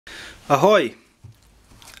Ahoy!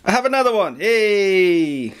 I have another one!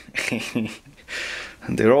 Hey!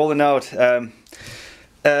 They're rolling out. I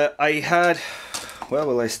had... Where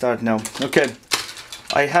will I start now? Okay.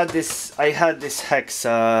 I had this hex.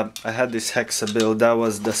 I had this hexa build that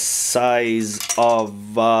was the size of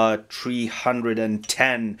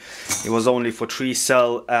 310. It was only for 3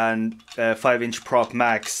 cell and 5-inch prop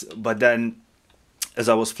max. But then, as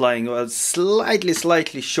I was flying, it was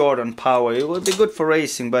slightly short on power. It would be good for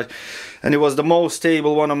racing, and it was the most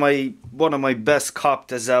stable, one of my best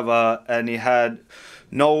copters ever, and it had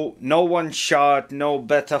no one shot, no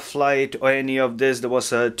beta flight or any of this. There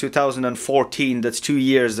was a 2014, that's 2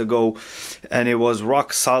 years ago, and it was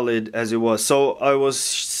rock solid as it was. So I was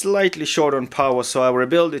slightly short on power, so I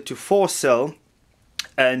rebuilt it to 4 cell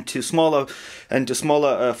and to smaller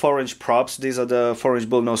 4-inch props. These are the 4-inch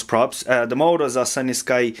bullnose props. The motors are Sunny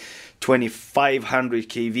Sky 2500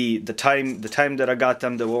 kV. The time that I got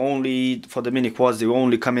them, they were only for the mini quads. They were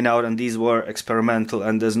only coming out, and these were experimental.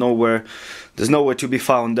 And there's nowhere to be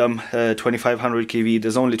found them. 2500 kV.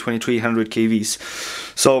 There's only 2300 kVs.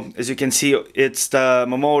 So as you can see, my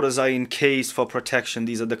motors are encased for protection.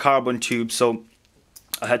 These are the carbon tubes. So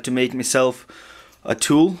I had to make myself a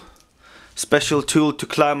tool. Special tool to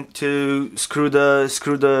clamp, to screw the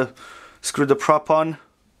prop on.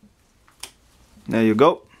 There you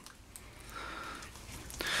go.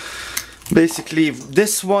 Basically,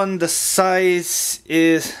 this one, the size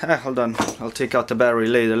is hold on, I'll take out the battery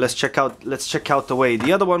later. Let's check out the weight.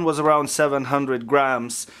 The other one was around 700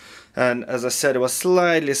 grams, and as I said, it was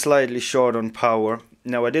slightly short on power.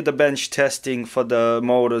 Now I did the bench testing for the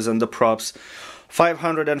motors and the props.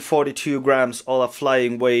 542 grams all a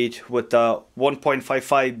flying weight with a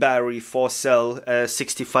 1.55 battery, 4 cell,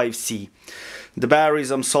 65C. The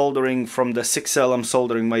batteries I'm soldering from the 6 cell, I'm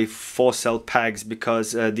soldering my 4 cell packs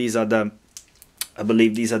because these are the, I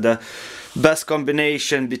believe these are the best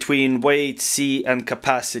combination between weight, C and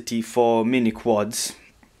capacity for mini quads.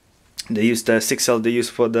 They use the 6 cell they use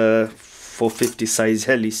for the 450 size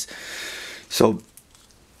helis. So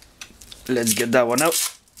let's get that one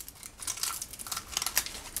out.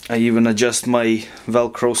 I even adjust my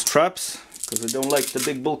Velcro straps because I don't like the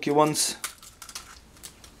big bulky ones.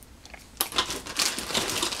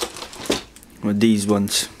 Or these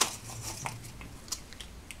ones.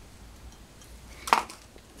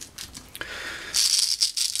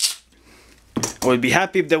 I would be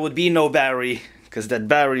happy if there would be no battery, because that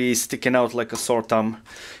battery is sticking out like a sore thumb.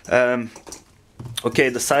 Okay,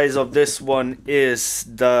 the size of this one is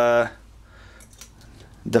the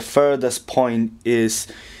furthest point is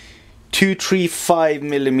 235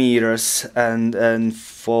 millimeters, and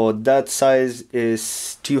for that size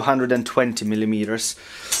is 220 millimeters.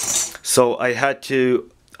 So I had to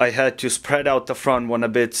spread out the front one a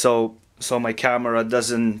bit so my camera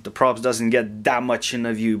the props doesn't get that much in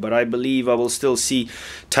the view, but I believe I will still see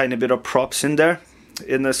tiny bit of props in there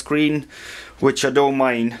in the screen, which I don't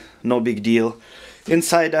mind, no big deal.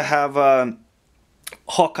 Inside I have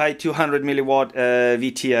Hawkeye 200 milliwatt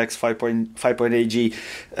VTX 5.8G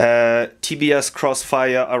TBS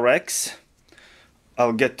Crossfire RX.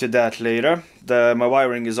 I'll get to that later. My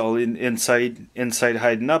wiring is all inside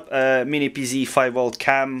hiding up. Mini PZ 5V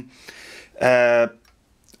cam.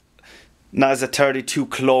 NASA 32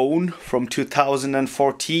 clone from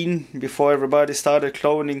 2014, before everybody started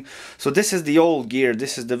cloning. So this is the old gear.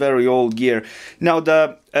 This is the very old gear. Now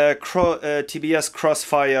the TBS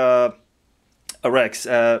Crossfire RX,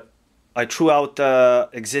 I threw out the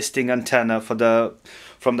existing antenna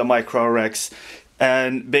from the Micro RX,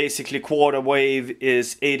 and basically quarter wave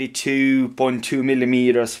is 82.2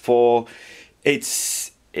 millimeters for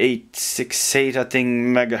 868 I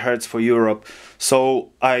think megahertz for Europe. So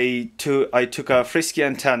I took a Frisky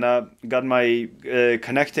antenna, got my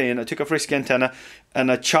connector in. I took a Frisky antenna and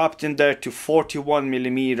I chopped in there to 41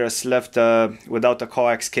 millimeters left without a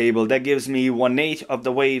coax cable. That gives me 1/8 of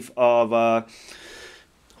the wave of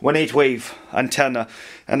 1/8 wave antenna,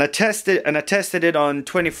 and I tested it on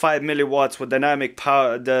 25 milliwatts with dynamic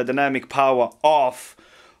power. The dynamic power off,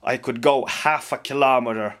 I could go half a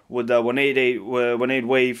kilometer with the 1/8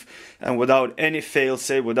 wave, and without any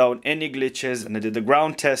failsafe, without any glitches. And I did the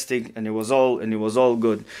ground testing, and it was all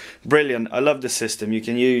good. Brilliant. I love the system. You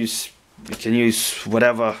can use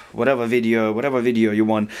whatever video you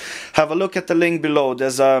want. Have a look at the link below.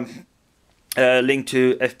 There's a link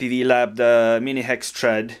to FPV Lab, the Mini-Hex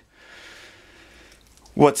thread.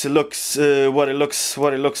 What it looks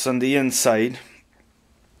on the inside.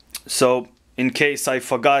 So in case I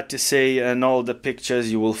forgot to say, and all the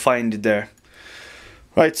pictures, you will find it there.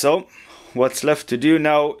 Right, so what's left to do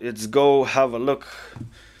now is go have a look.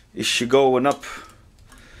 Is she going up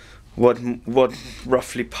what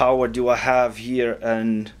roughly power do I have here,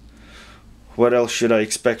 and what else should I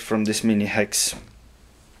expect from this Mini-Hex.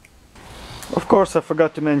 Of course, I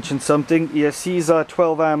forgot to mention something. ESCs are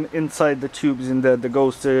 12 amp inside the tubes in there. That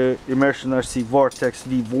goes to Immersion RC Vortex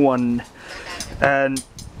V1. And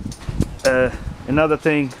another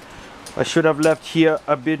thing, I should have left here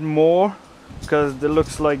a bit more, because it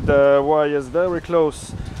looks like the wires very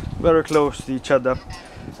close to each other.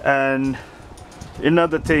 And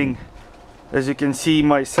another thing, as you can see,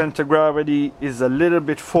 my center gravity is a little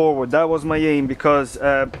bit forward. That was my aim, because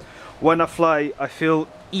when I fly, I feel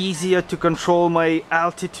easier to control my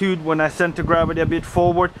altitude when I center gravity a bit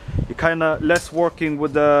forward. You're kind of less working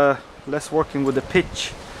with the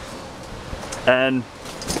pitch. And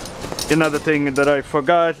another thing that I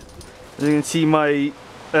forgot, as you can see, my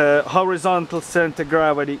horizontal center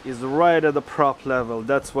gravity is right at the prop level.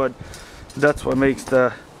 That's what makes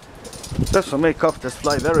up this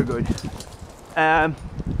fly very good.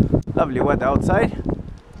 Lovely weather outside,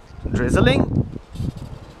 drizzling.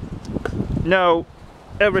 Now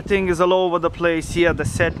everything is all over the place here, the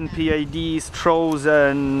set and PIDs, throws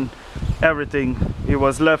and everything. It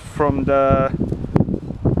was left from the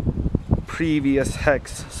previous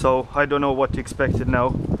hex, so I don't know what to expect it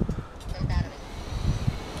now.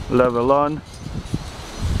 Level on.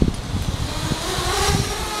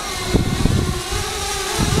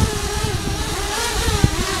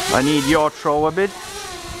 I need your throw a bit.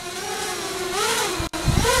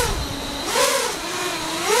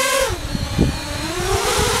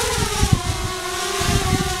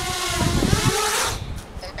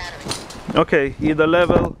 Okay, either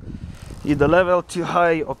level too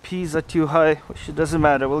high or P's are too high, which it doesn't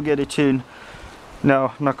matter, we'll get it tuned.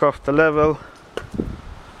 Now knock off the level.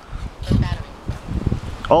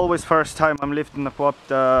 Always first time I'm lifting up with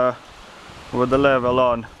the level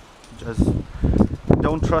on. Just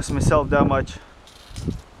don't trust myself that much.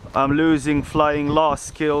 I'm losing flying loss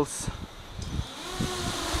skills.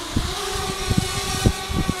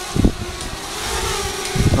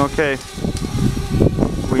 Okay.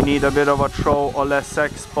 We need a bit of a throw or less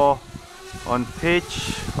expo on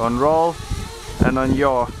pitch, on roll, and on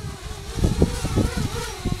yaw.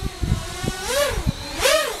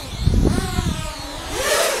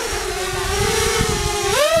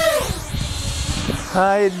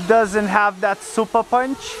 It doesn't have that super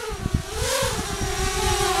punch.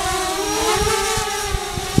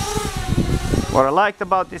 What I liked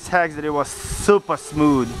about this hex, that it was super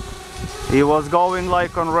smooth. It was going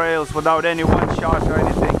like on rails without any one shot or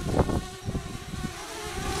anything.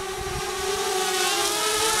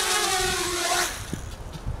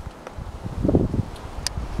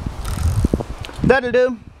 That'll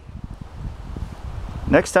do.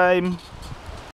 Next time.